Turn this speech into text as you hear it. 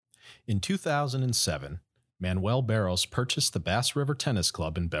In 2007, Manuel Barros purchased the Bass River Tennis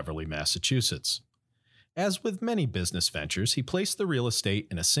Club in Beverly, Massachusetts. As with many business ventures, he placed the real estate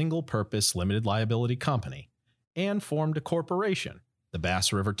in a single-purpose limited liability company and formed a corporation, the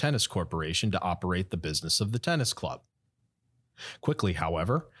Bass River Tennis Corporation, to operate the business of the tennis club. Quickly,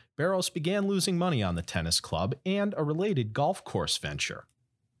 however, Barros began losing money on the tennis club and a related golf course venture.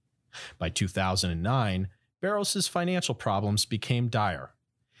 By 2009, Barros's financial problems became dire.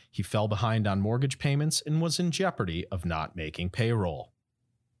 He fell behind on mortgage payments and was in jeopardy of not making payroll.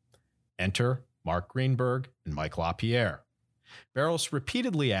 Enter Mark Greenberg and Mike LaPierre. Barros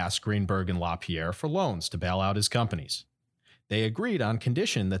repeatedly asked Greenberg and LaPierre for loans to bail out his companies. They agreed on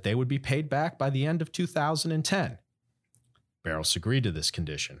condition that they would be paid back by the end of 2010. Barros agreed to this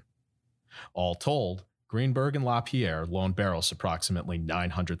condition. All told, Greenberg and LaPierre loaned Barros approximately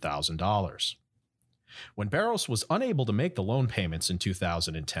 $900,000. When Barros was unable to make the loan payments in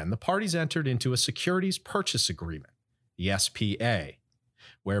 2010, the parties entered into a securities purchase agreement, the SPA,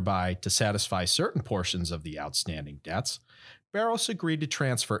 whereby, to satisfy certain portions of the outstanding debts, Barros agreed to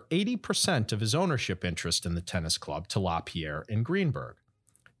transfer 80% of his ownership interest in the tennis club to LaPierre and Greenberg.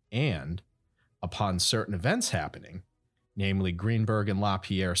 And, upon certain events happening, namely Greenberg and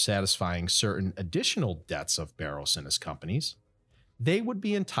LaPierre satisfying certain additional debts of Barros and his companies, they would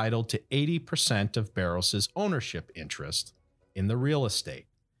be entitled to 80% of Barros's ownership interest in the real estate,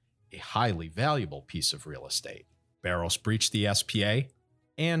 a highly valuable piece of real estate. Barros breached the SPA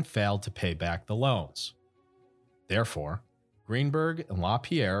and failed to pay back the loans. Therefore, Greenberg and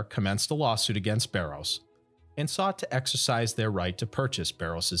LaPierre commenced a lawsuit against Barros and sought to exercise their right to purchase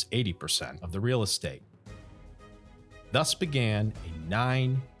Barros's 80% of the real estate. Thus began a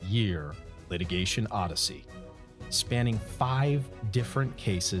 9-year litigation odyssey, spanning 5 different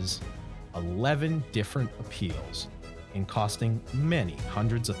cases, 11 different appeals, and costing many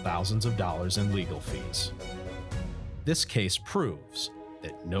hundreds of thousands of dollars in legal fees. This case proves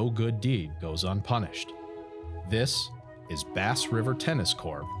that no good deed goes unpunished. This is Bass River Tennis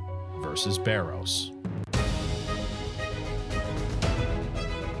Corp. versus Barros.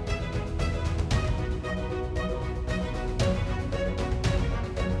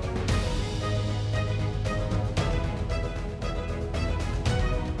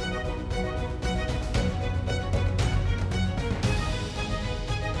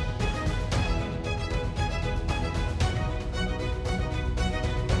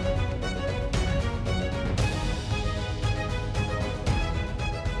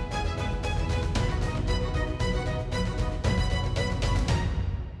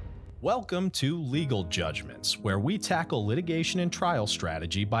 Welcome to Legal Judgments, where we tackle litigation and trial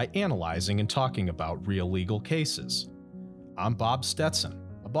strategy by analyzing and talking about real legal cases. I'm Bob Stetson,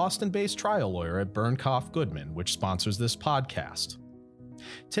 a Boston-based trial lawyer at Burnkoff Goodman, which sponsors this podcast.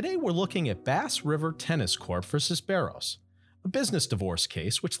 Today we're looking at Bass River Tennis Corp. Versus Barros, a business divorce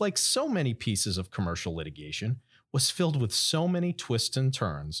case which, like so many pieces of commercial litigation, was filled with so many twists and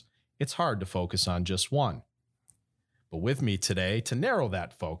turns, it's hard to focus on just one. But with me today to narrow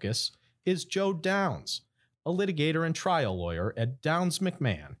that focus is Joe Downs, a litigator and trial lawyer at Downs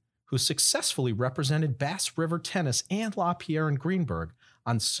McMahon, who successfully represented Bass River Tennis and LaPierre and Greenberg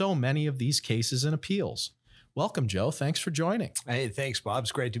on so many of these cases and appeals. Welcome, Joe. Thanks for joining. Hey, thanks, Bob.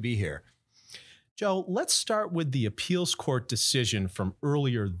 It's great to be here. Joe, let's start with the appeals court decision from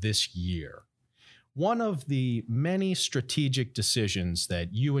earlier this year. One of the many strategic decisions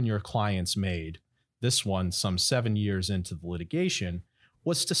that you and your clients made, this one some 7 years into the litigation,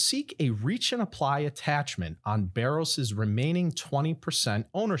 was to seek a reach and apply attachment on Barros's remaining 20%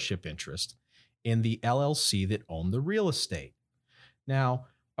 ownership interest in the LLC that owned the real estate. Now,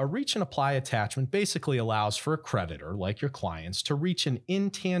 a reach and apply attachment basically allows for a creditor, like your clients, to reach an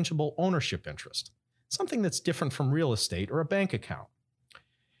intangible ownership interest, something that's different from real estate or a bank account.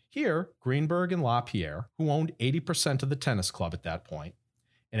 Here, Greenberg and LaPierre, who owned 80% of the tennis club at that point,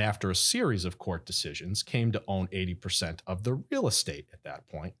 and after a series of court decisions came to own 80% of the real estate at that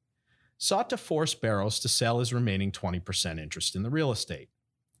point, sought to force Barros to sell his remaining 20% interest in the real estate.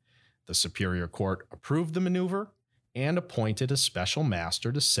 The Superior Court approved the maneuver and appointed a special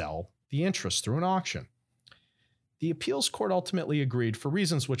master to sell the interest through an auction. The appeals court ultimately agreed for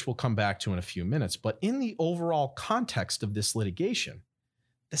reasons which we'll come back to in a few minutes, but in the overall context of this litigation,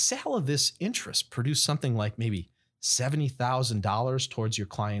 the sale of this interest produced something like maybe $70,000 towards your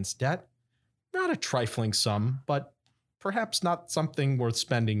client's debt. Not a trifling sum, but perhaps not something worth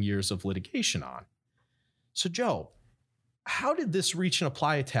spending years of litigation on. So, Joe, how did this reach and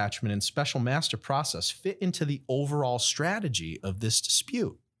apply attachment and special master process fit into the overall strategy of this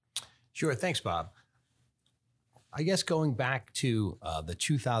dispute? Sure. Thanks, Bob. I guess going back to the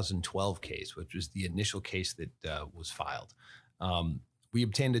 2012 case, which was the initial case that was filed, we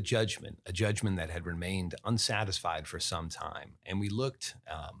obtained a judgment that had remained unsatisfied for some time. And we looked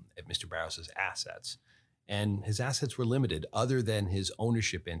at Mr. Barros's assets, and his assets were limited other than his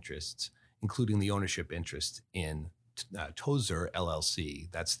ownership interests, including the ownership interest in Tozer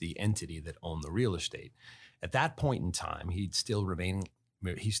LLC. That's the entity that owned the real estate. At that point in time, he still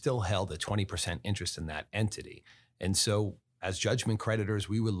held a 20% interest in that entity. And so as judgment creditors,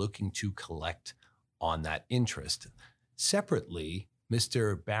 we were looking to collect on that interest. Separately,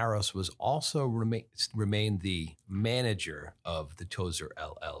 Mr. Barros was also remained the manager of the Tozer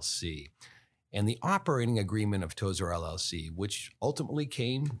LLC. And the operating agreement of Tozer LLC, which ultimately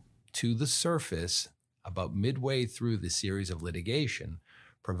came to the surface about midway through the series of litigation,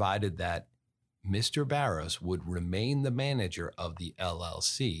 provided that Mr. Barros would remain the manager of the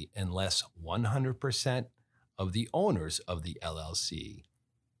LLC unless 100% of the owners of the LLC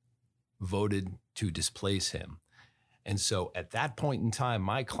voted to displace him. And so at that point in time,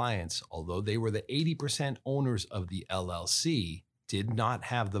 my clients, although they were the 80% owners of the LLC, did not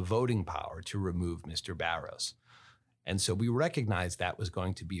have the voting power to remove Mr. Barros. And so we recognized that was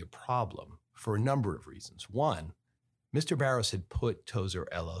going to be a problem for a number of reasons. One, Mr. Barros had put Tozer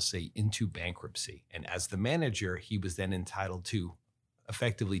LLC into bankruptcy. And as the manager, he was then entitled to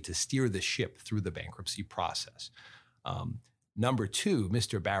effectively to steer the ship through the bankruptcy process. Number two,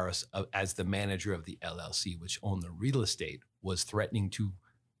 Mr. Barros, as the manager of the LLC, which owned the real estate, was threatening to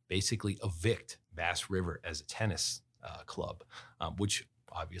basically evict Bass River as a tennis club, which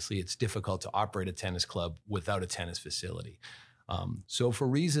obviously it's difficult to operate a tennis club without a tennis facility. So for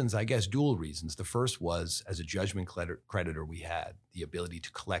reasons, I guess dual reasons. The first was, as a judgment creditor, we had the ability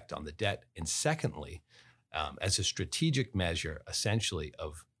to collect on the debt. And secondly, as a strategic measure, essentially,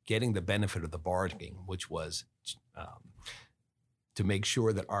 of getting the benefit of the bargaining, which was to make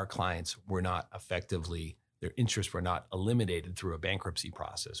sure that our clients were not effectively, their interests were not eliminated through a bankruptcy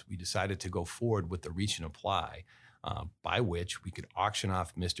process. We decided to go forward with the reach and apply, by which we could auction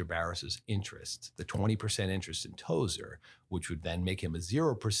off Mr. Barros's interest, the 20% interest in Tozer, which would then make him a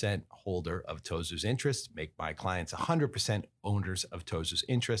 0% holder of Tozer's interest, make my clients 100% owners of Tozer's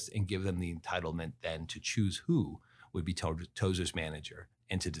interest, and give them the entitlement then to choose who would be Tozer's manager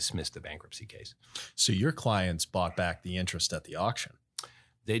and to dismiss the bankruptcy case. So your clients bought back the interest at the auction?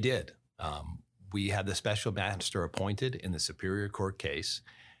 They did. We had the special master appointed in the Superior Court case,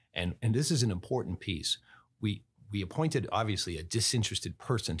 and this is an important piece. We appointed, obviously, a disinterested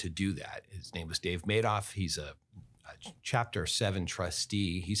person to do that. His name was Dave Madoff. He's a Chapter 7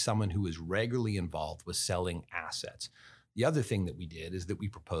 trustee. He's someone who is regularly involved with selling assets. The other thing that we did is that we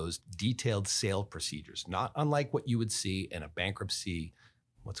proposed detailed sale procedures, not unlike what you would see in a bankruptcy,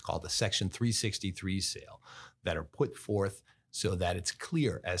 what's called a Section 363 sale, that are put forth so that it's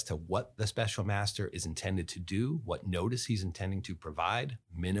clear as to what the special master is intended to do, what notice he's intending to provide,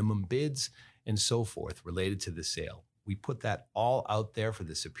 minimum bids, and so forth related to the sale. We put that all out there for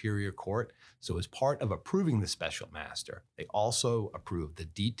the Superior Court. So as part of approving the special master, they also approved the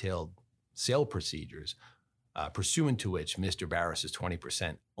detailed sale procedures pursuant to which Mr. Barros's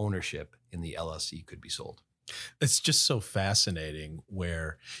 20% ownership in the LLC could be sold. It's just so fascinating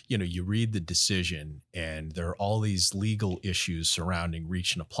where, you read the decision and there are all these legal issues surrounding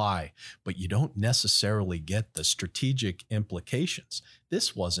reach and apply, but you don't necessarily get the strategic implications.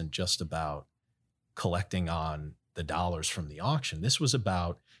 This wasn't just about collecting on the dollars from the auction. This was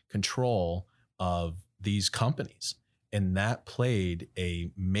about control of these companies. And that played a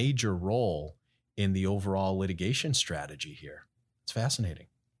major role in the overall litigation strategy here. It's fascinating.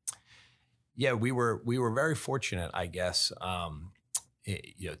 Yeah, we were very fortunate, I guess,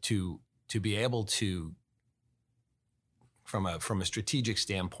 to be able to, from a strategic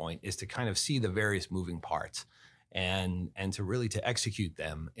standpoint, is to kind of see the various moving parts and to really to execute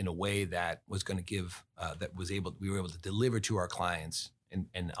them in a way that was going to give we were able to deliver to our clients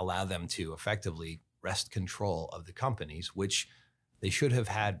and allow them to effectively wrest control of the companies, which they should have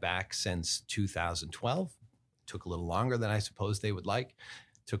had back since 2012. Took a little longer than I suppose they would like.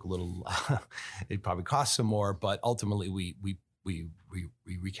 Took a little, it probably cost some more, but ultimately we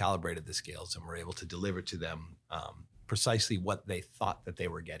recalibrated the scales and were able to deliver to them precisely what they thought that they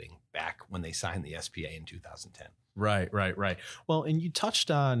were getting back when they signed the SPA in 2010. Right. Well, and you touched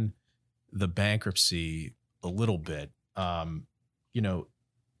on the bankruptcy a little bit.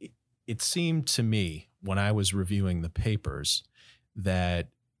 It seemed to me when I was reviewing the papers that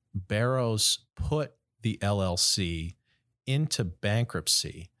Barros put the LLC into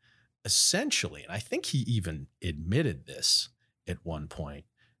bankruptcy essentially, and I think he even admitted this at one point,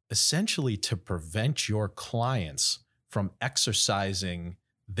 essentially to prevent your clients from exercising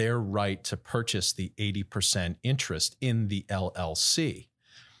their right to purchase the 80% interest in the LLC.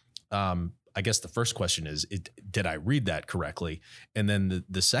 I guess the first question is, did I read that correctly? And then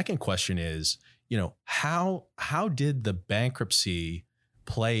the second question is, how did the bankruptcy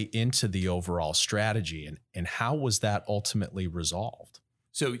play into the overall strategy, and how was that ultimately resolved?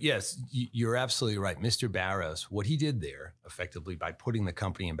 So yes, you're absolutely right. Mr. Barros, what he did there effectively by putting the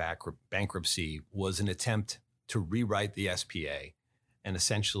company in bankruptcy was an attempt to rewrite the SPA and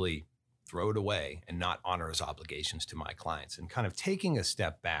essentially throw it away and not honor his obligations to my clients. And kind of taking a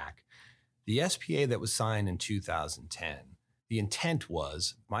step back, the SPA that was signed in 2010, the intent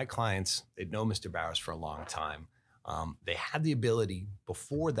was my clients, they'd known Mr. Barros for a long time. They had the ability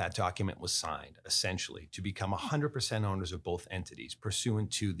before that document was signed, essentially, to become 100% owners of both entities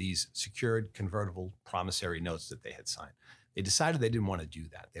pursuant to these secured convertible promissory notes that they had signed. They decided they didn't want to do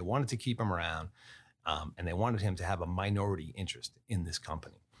that. They wanted to keep him around, and they wanted him to have a minority interest in this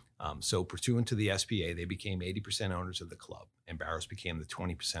company. So pursuant to the SPA, they became 80% owners of the club, and Barros became the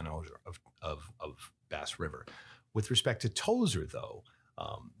 20% owner of Bass River. With respect to Tozer, though,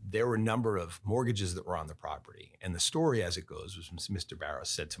 there were a number of mortgages that were on the property. And the story as it goes was Mr. Barros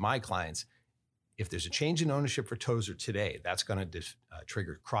said to my clients, if there's a change in ownership for Tozer today, that's going to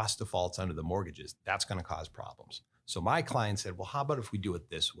trigger cross defaults under the mortgages. That's going to cause problems. So my client said, well, how about if we do it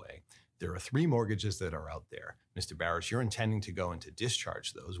this way? There are 3 mortgages that are out there. Mr. Barros, you're intending to go into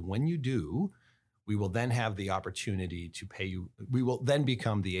discharge those. When you do, we will then have the opportunity to pay you. We will then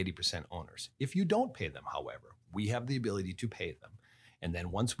become the 80% owners. If you don't pay them, however, we have the ability to pay them. And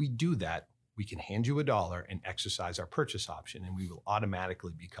then once we do that, we can hand you $1 and exercise our purchase option, and we will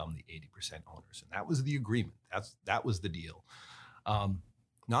automatically become the 80% owners. And that was the agreement. That was the deal.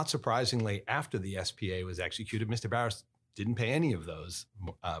 Not surprisingly, after the SPA was executed, Mr. Barros didn't pay any of those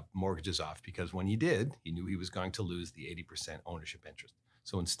mortgages off, because when he did, he knew he was going to lose the 80% ownership interest.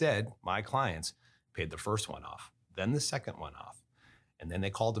 So instead, my clients paid the first one off, then the second one off. And then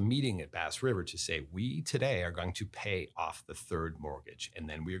they called a meeting at Bass River to say, we today are going to pay off the 3rd mortgage, and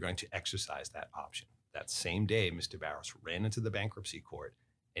then we are going to exercise that option. That same day, Mr. Barros ran into the bankruptcy court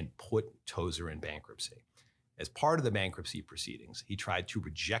and put Tozer in bankruptcy. As part of the bankruptcy proceedings, he tried to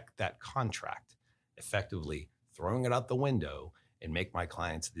reject that contract, effectively throwing it out the window and make my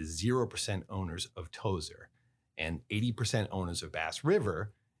clients the 0% owners of Tozer and 80% owners of Bass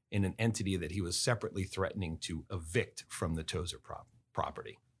River in an entity that he was separately threatening to evict from the Tozer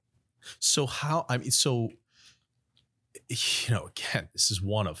property. So again, this is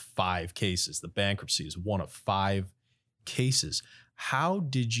one of 5 cases. The bankruptcy is one of 5 cases. How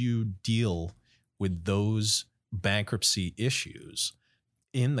did you deal with those bankruptcy issues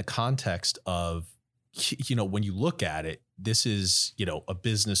in the context of, when you look at it, this is, a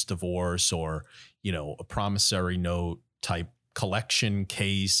business divorce or, a promissory note type collection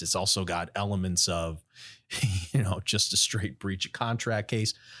case. It's also got elements of, just a straight breach of contract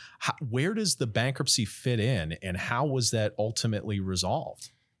case. Where does the bankruptcy fit in, and how was that ultimately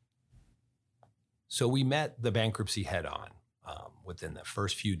resolved? So we met the bankruptcy head on. Within the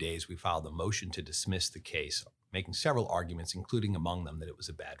first few days, we filed a motion to dismiss the case, making several arguments, including among them that it was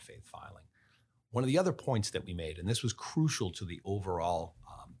a bad faith filing. One of the other points that we made, and this was crucial to the overall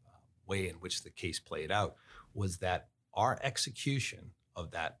way in which the case played out, was that our execution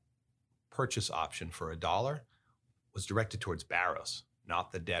of that purchase option for $1 was directed towards Barros,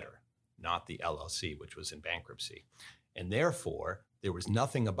 not the debtor, not the LLC, which was in bankruptcy. And therefore, there was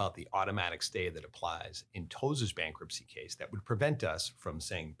nothing about the automatic stay that applies in Tozer's bankruptcy case that would prevent us from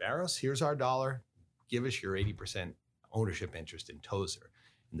saying, Barros, here's our $1, give us your 80% ownership interest in Tozer.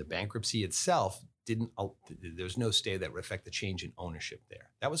 And the bankruptcy itself there's no stay that would affect the change in ownership there.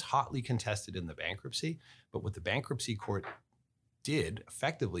 That was hotly contested in the bankruptcy, but what the bankruptcy court did,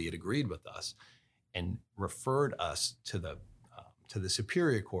 effectively, it agreed with us and referred us to the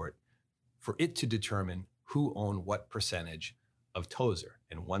Superior Court for it to determine who owned what percentage of Tozer.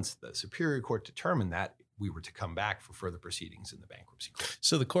 And once the Superior Court determined that, we were to come back for further proceedings in the bankruptcy court.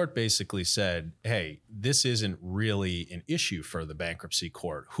 So the court basically said, hey, this isn't really an issue for the bankruptcy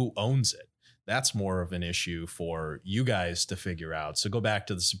court. Who owns it? That's more of an issue for you guys to figure out. So go back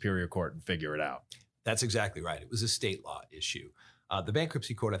to the Superior Court and figure it out. That's exactly right. It was a state law issue. The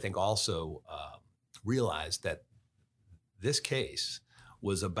bankruptcy court, I think, also realized that this case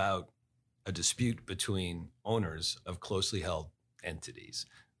was about a dispute between owners of closely held entities.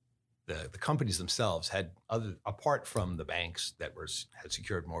 The companies themselves had apart from the banks that had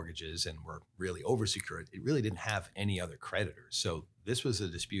secured mortgages and were really oversecured, it really didn't have any other creditors. So this was a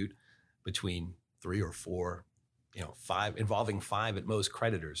dispute between 3 or 4 involving five at most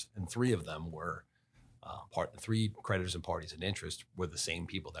creditors, and three of them were three creditors and parties in interest were the same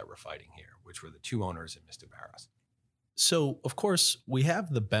people that were fighting here, which were the two owners and Mr. Barros. So, of course, we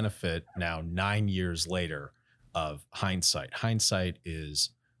have the benefit now 9 years later of hindsight. Hindsight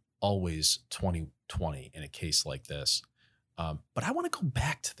is always 20/20 in a case like this. But I want to go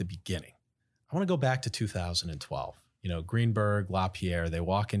back to the beginning. I want to go back to 2012. Greenberg, LaPierre, they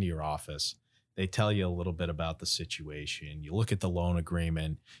walk into your office. They tell you a little bit about the situation. You look at the loan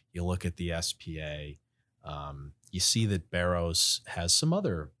agreement. You look at the SPA. You see that Barros has some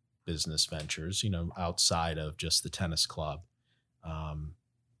other business ventures, outside of just the tennis club.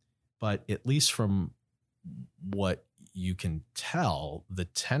 But at least from what you can tell, the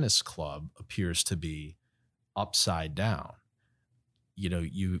tennis club appears to be upside down.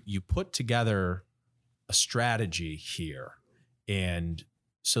 You put together a strategy here. And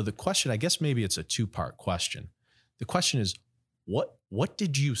so the question, I guess maybe it's a two-part question. The question is, what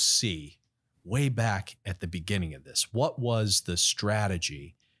did you see way back at the beginning of this? What was the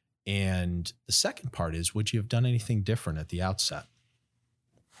strategy? And the second part is, would you have done anything different at the outset?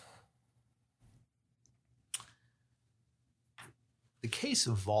 The case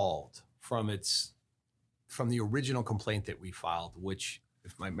evolved from the original complaint that we filed, which,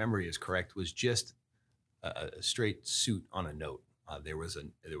 if my memory is correct, was just a straight suit on a note. There was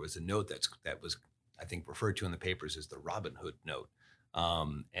a note that was, I think, referred to in the papers as the Robin Hood note,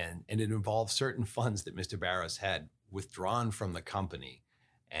 and it involved certain funds that Mr. Barros had withdrawn from the company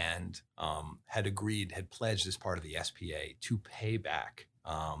and had pledged as part of the SPA to pay back.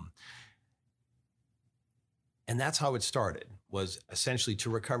 And that's how it started, was essentially to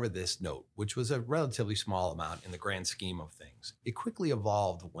recover this note, which was a relatively small amount in the grand scheme of things. It quickly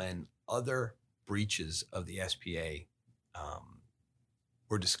evolved when other breaches of the SPA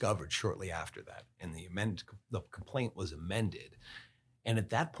were discovered shortly after that, and the complaint was amended. And at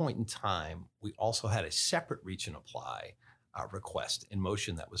that point in time, we also had a separate reach and apply request in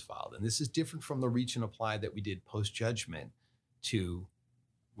motion that was filed. And this is different from the reach and apply that we did post-judgment,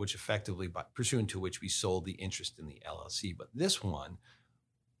 which effectively, pursuant to which we sold the interest in the LLC. But this one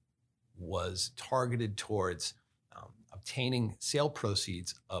was targeted towards obtaining sale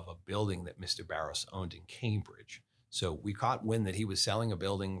proceeds of a building that Mr. Barros owned in Cambridge. So we caught wind that he was selling a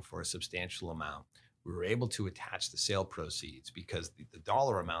building for a substantial amount. We were able to attach the sale proceeds because the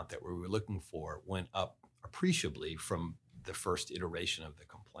dollar amount that we were looking for went up appreciably from the first iteration of the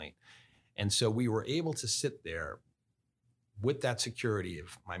complaint. And so we were able to sit there with that security,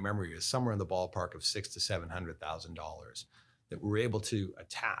 if my memory is somewhere in the ballpark of $600,000 to $700,000, that we were able to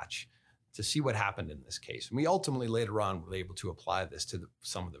attach to see what happened in this case. And we ultimately later on were able to apply this to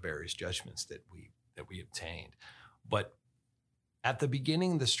some of the various judgments that we obtained. But at the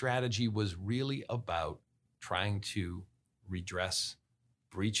beginning, the strategy was really about trying to redress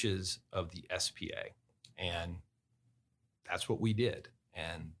breaches of the SPA. And that's what we did.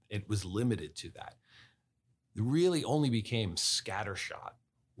 And it was limited to that. It really only became scattershot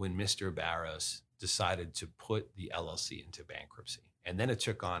when Mr. Barros decided to put the LLC into bankruptcy. And then it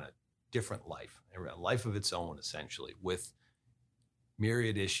took on a different life, a life of its own, essentially, with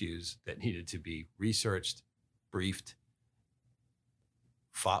myriad issues that needed to be researched, briefed,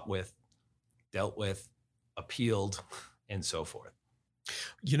 fought with, dealt with, appealed, and so forth.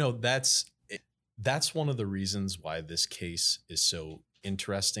 That's one of the reasons why this case is so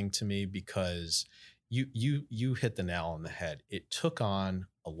interesting to me, because you hit the nail on the head. It took on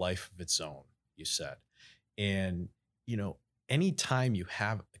a life of its own, you said. And, anytime you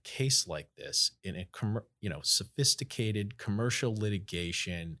have a case like this in a sophisticated commercial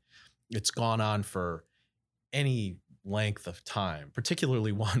litigation, it's gone on for any length of time,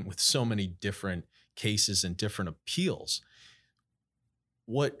 particularly one with so many different cases and different appeals.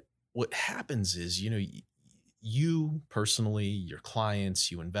 What happens is, you personally, your clients,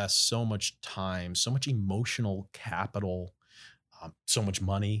 you invest so much time, so much emotional capital, so much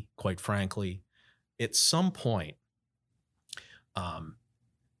money, quite frankly. At some point,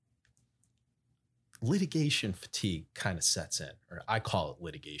 litigation fatigue kind of sets in, or I call it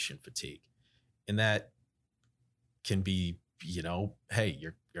litigation fatigue. And that can be, hey,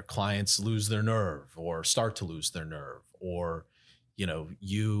 your clients lose their nerve or start to lose their nerve, or,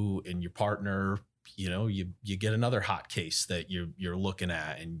 you and your partner, you get another hot case that you're looking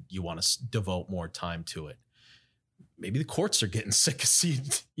at and you want to devote more time to it. Maybe the courts are getting sick of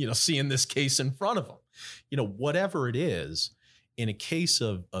seeing this case in front of them. Whatever it is, in a case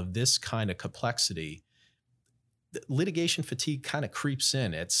of this kind of complexity, litigation fatigue kind of creeps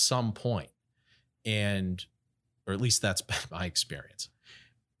in at some point, or at least that's been my experience.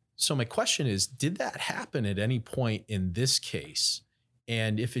 So my question is, did that happen at any point in this case?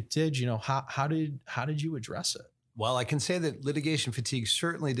 And if it did, how did you address it? Well, I can say that litigation fatigue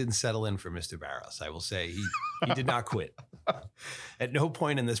certainly didn't settle in for Mr. Barros. I will say he did not quit. At no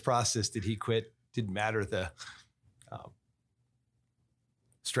point in this process did he quit. Didn't matter the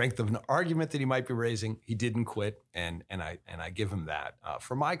strength of an argument that he might be raising. He didn't quit, and I give him that.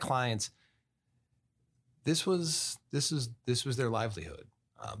 For my clients, this was their livelihood.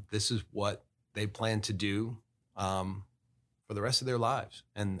 This is what they plan to do for the rest of their lives.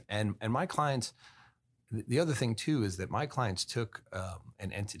 And my clients, the other thing too is that my clients took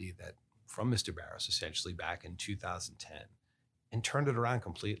an entity that from Mr. Barros essentially back in 2010 and turned it around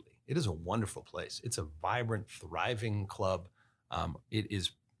completely. It is a wonderful place. It's a vibrant, thriving club. It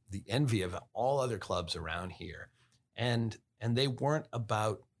is the envy of all other clubs around here. And they weren't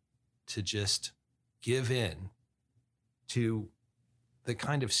about to just give in to the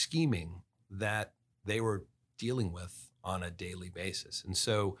kind of scheming that they were dealing with on a daily basis. And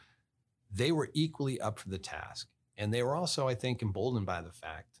so they were equally up for the task. And they were also, I think, emboldened by the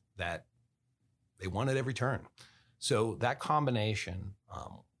fact that they won at every turn. So that combination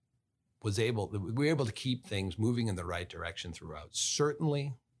we were able to keep things moving in the right direction throughout.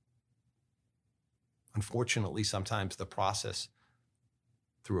 Certainly, unfortunately, sometimes the process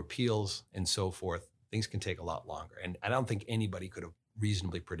through appeals and so forth, things can take a lot longer. And I don't think anybody could have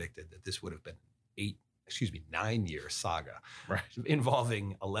reasonably predicted that this would have been 9-year saga, right,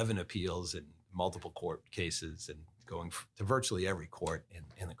 involving 11 appeals and multiple court cases and going to virtually every court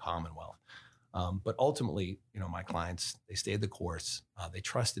in the Commonwealth. But ultimately, my clients, they stayed the course. They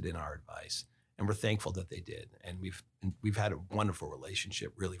trusted in our advice, and we're thankful that they did. And we've had a wonderful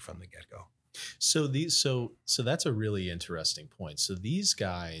relationship really from the get-go. So that's a really interesting point. So these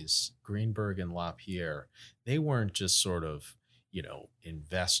guys, Greenberg and LaPierre, they weren't just sort of,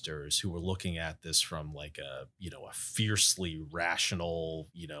 investors who were looking at this from like a fiercely rational,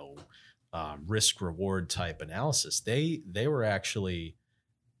 risk reward type analysis. They were actually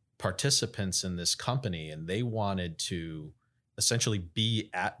participants in this company, and they wanted to essentially be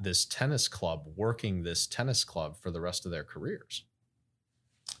at this tennis club, working this tennis club for the rest of their careers.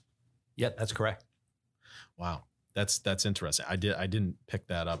 Yeah, that's correct. Wow. That's interesting. I didn't pick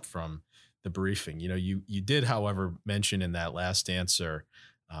that up from the briefing. You did, however, mention in that last answer,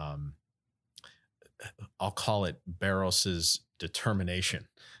 I'll call it Barros's determination,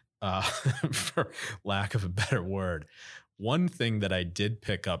 for lack of a better word. One thing that I did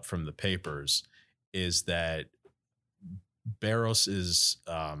pick up from the papers is that Barros's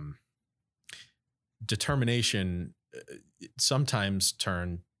determination sometimes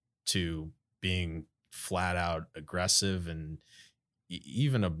turned to being flat out aggressive and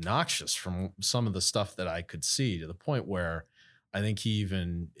even obnoxious from some of the stuff that I could see, to the point where I think he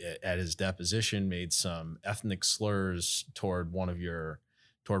even at his deposition made some ethnic slurs toward one of your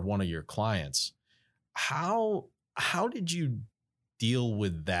clients. How did you deal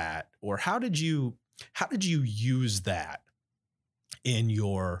with that, or how did you use that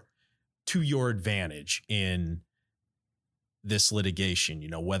to your advantage in this litigation,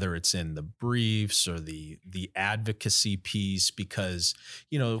 whether it's in the briefs or the advocacy piece? Because,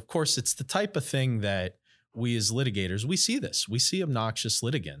 of course, it's the type of thing that we as litigators, we see obnoxious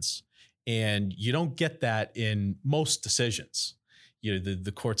litigants, and you don't get that in most decisions.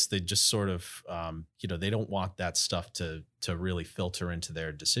 The courts, they just sort of, they don't want that stuff to really filter into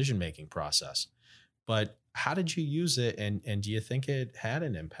their decision-making process. But how did you use it? And do you think it had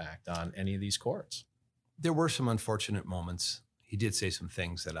an impact on any of these courts? There were some unfortunate moments. He did say some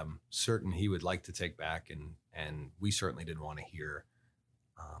things that I'm certain he would like to take back, and we certainly didn't want to hear.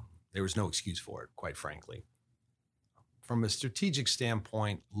 There was no excuse for it, quite frankly. From a strategic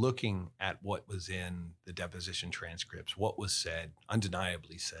standpoint, looking at what was in the deposition transcripts, what was said,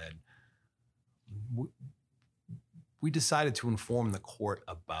 undeniably said, we decided to inform the court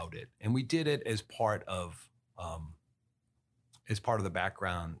about it. And we did it as part of the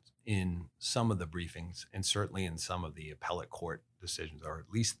background in some of the briefings, and certainly in some of the appellate court decisions, or at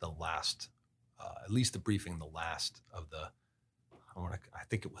least the briefing, the last of the, I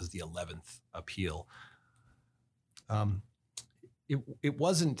think it was the 11th appeal. It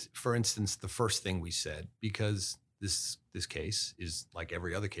wasn't, for instance, the first thing we said, because this case is like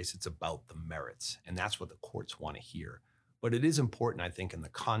every other case. It's about the merits, and that's what the courts want to hear. But it is important, I think, in the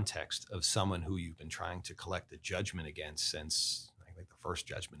context of someone who you've been trying to collect a judgment against since, I think, the first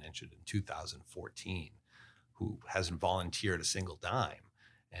judgment entered in 2014, who hasn't volunteered a single dime.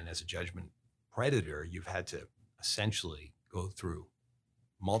 And as a judgment creditor, you've had to essentially go through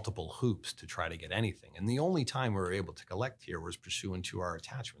multiple hoops to try to get anything. And the only time we were able to collect here was pursuant to our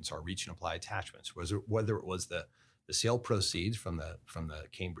attachments, our reach and apply attachments, whether it was the sale proceeds from the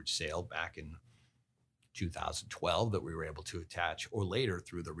Cambridge sale back in 2012 that we were able to attach, or later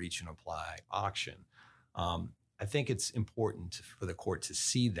through the reach and apply auction. I think it's important for the court to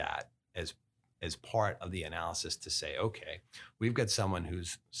see that as part of the analysis, to say, okay, we've got someone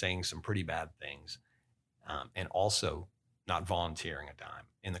who's saying some pretty bad things, and also not volunteering a dime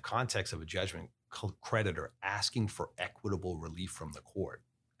in the context of a judgment creditor asking for equitable relief from the court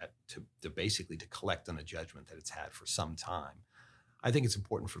to basically to collect on a judgment that it's had for some time. I think it's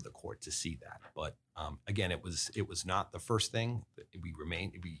important for the court to see that. But again, it was not the first thing.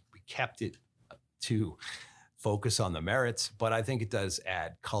 We kept it to focus on the merits, but I think it does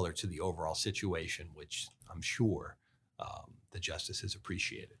add color to the overall situation, which I'm sure the justices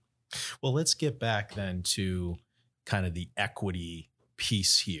appreciated. Well, let's get back then to kind of the equity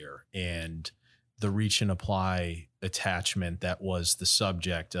piece here and the reach and apply attachment that was the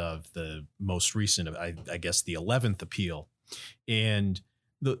subject of the most recent, I guess, the 11th appeal. And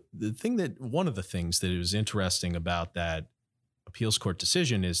the thing that one of the things that was interesting about that appeals court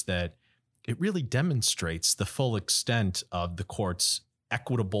decision is that it really demonstrates the full extent of the court's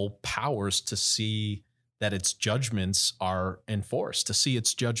equitable powers to see that its judgments are enforced, to see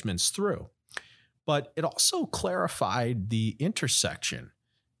its judgments through. But it also clarified the intersection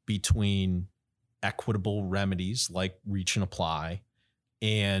between equitable remedies like reach and apply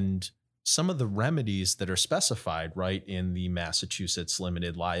and some of the remedies that are specified right in the Massachusetts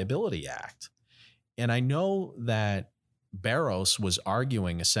Limited Liability Act. And I know that Barros was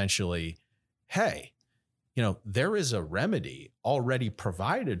arguing essentially, hey, there is a remedy already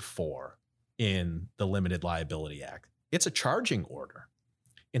provided for in the Limited Liability Act. It's a charging order.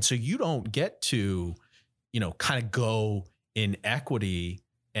 And so you don't get to, kind of go in equity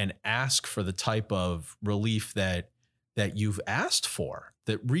and ask for the type of relief that you've asked for,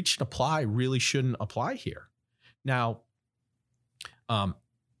 that reach and apply really shouldn't apply here. Now,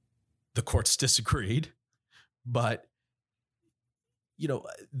 the courts disagreed, but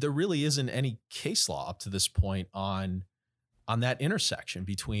there really isn't any case law up to this point on that intersection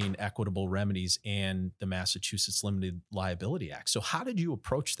between equitable remedies and the Massachusetts Limited Liability Act. So how did you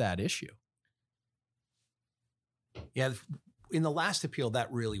approach that issue? Yeah, in the last appeal,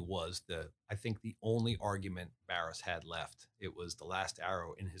 that really was I think the only argument Barros had left. It was the last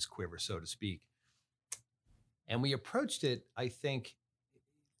arrow in his quiver, so to speak. And we approached it, I think,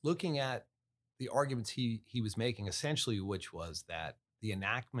 looking at the arguments he was making, essentially, which was that the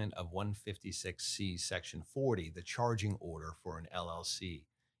enactment of 156C Section 40, the charging order for an LLC,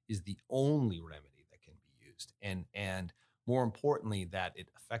 is the only remedy that can be used. And more importantly, that it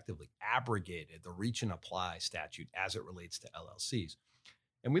effectively abrogated the reach and apply statute as it relates to LLCs.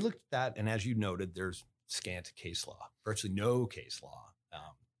 And we looked at that, and as you noted, there's scant case law, virtually no case law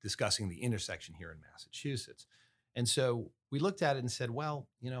discussing the intersection here in Massachusetts. And so we looked at it and said, well,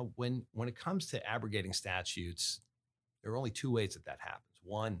 when it comes to abrogating statutes, there are only two ways that happens.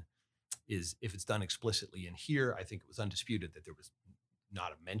 One is if it's done explicitly. And here, I think it was undisputed that there was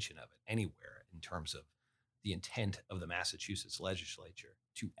not a mention of it anywhere in terms of the intent of the Massachusetts legislature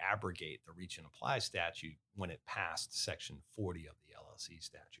to abrogate the reach and apply statute when it passed Section 40 of the LLC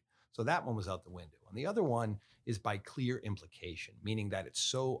statute. So that one was out the window. And the other one is by clear implication, meaning that it's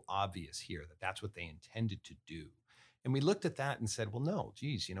so obvious here that that's what they intended to do. And we looked at that and said, well, no,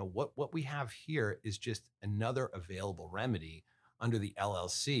 geez, what we have here is just another available remedy under the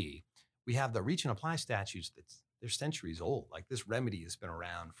LLC. We have the reach and apply statutes they're centuries old. Like, this remedy has been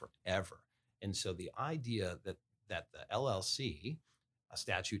around forever. And so the idea that the LLC, a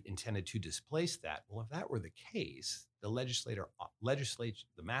statute intended to displace that, well, if that were the case, the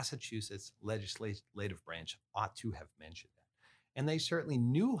Massachusetts legislative branch ought to have mentioned that. And they certainly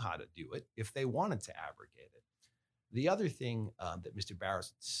knew how to do it if they wanted to abrogate it. The other thing that Mr.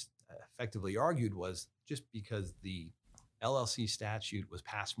 Barros effectively argued was just because the LLC statute was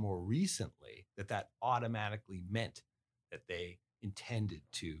passed more recently, that automatically meant that they intended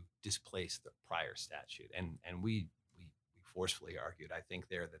to displace the prior statute. And we forcefully argued, I think,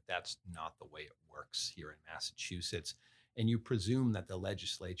 that that's not the way it works here in Massachusetts. And you presume that the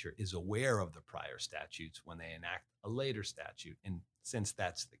legislature is aware of the prior statutes when they enact a later statute. And since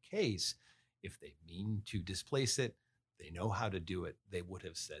that's the case, if they mean to displace it, they know how to do it, they would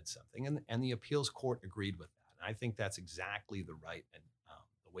have said something. And the appeals court agreed with that. And I think that's exactly the right and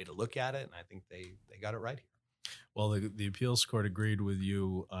the way to look at it. And I think they got it right here. Well, the appeals court agreed with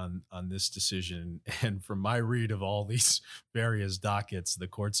you on this decision. And from my read of all these various dockets, the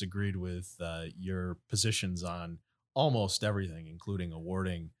courts agreed with your positions on almost everything, including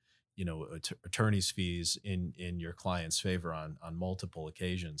awarding, attorney's fees in your client's favor on multiple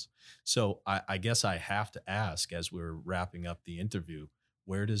occasions. So I guess I have to ask, as we're wrapping up the interview,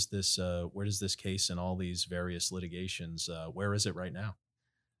 where does this case and all these various litigations, where is it right now?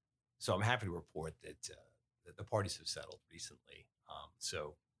 So I'm happy to report that the parties have settled recently.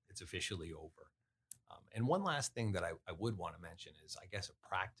 So it's officially over. And one last thing that I would want to mention is, I guess, a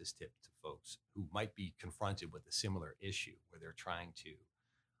practice tip to folks who might be confronted with a similar issue where they're trying to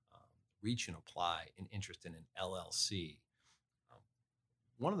reach and apply an interest in an LLC.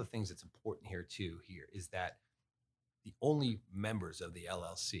 One of the things that's important here is that the only members of the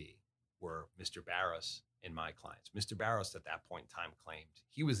LLC were Mr. Barros and my clients. Mr. Barros at that point in time claimed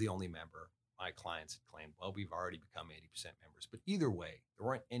he was the only member. My clients had claimed, well, we've already become 80% members. But either way, there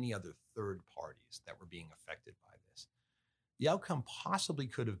weren't any other third parties that were being affected by this. The outcome possibly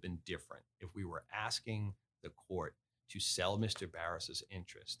could have been different if we were asking the court to sell Mr. Barros's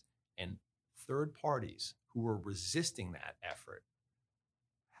interest, and third parties who were resisting that effort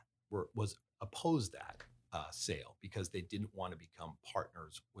opposed that sale because they didn't want to become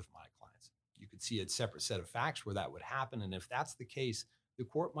partners with my clients. You could see a separate set of facts where that would happen. And if that's the case, the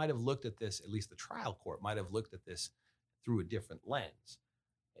court might have looked at this, at least the trial court might have looked at this through a different lens.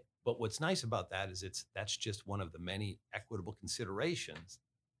 But what's nice about that is that's just one of the many equitable considerations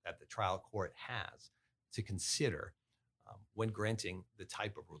that the trial court has to consider when granting the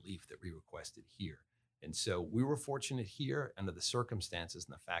type of relief that we requested here. And so we were fortunate here, under the circumstances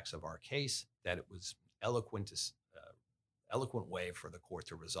and the facts of our case, that it was eloquent way for the court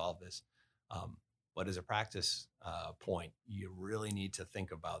to resolve this. But as a practice point, you really need to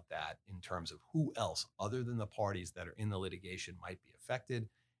think about that in terms of who else, other than the parties that are in the litigation, might be affected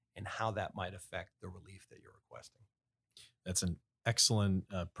and how that might affect the relief that you're requesting. That's an excellent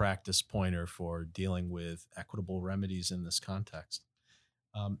practice pointer for dealing with equitable remedies in this context.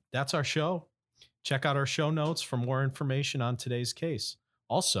 That's our show. Check out our show notes for more information on today's case.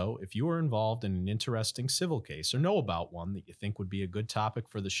 Also, if you are involved in an interesting civil case or know about one that you think would be a good topic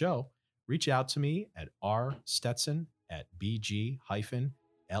for the show, reach out to me at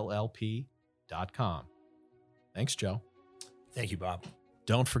rstetson@bg-llp.com. Thanks, Joe. Thank you, Bob.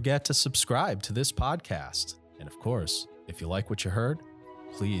 Don't forget to subscribe to this podcast. And of course, if you like what you heard,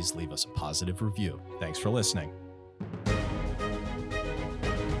 please leave us a positive review. Thanks for listening.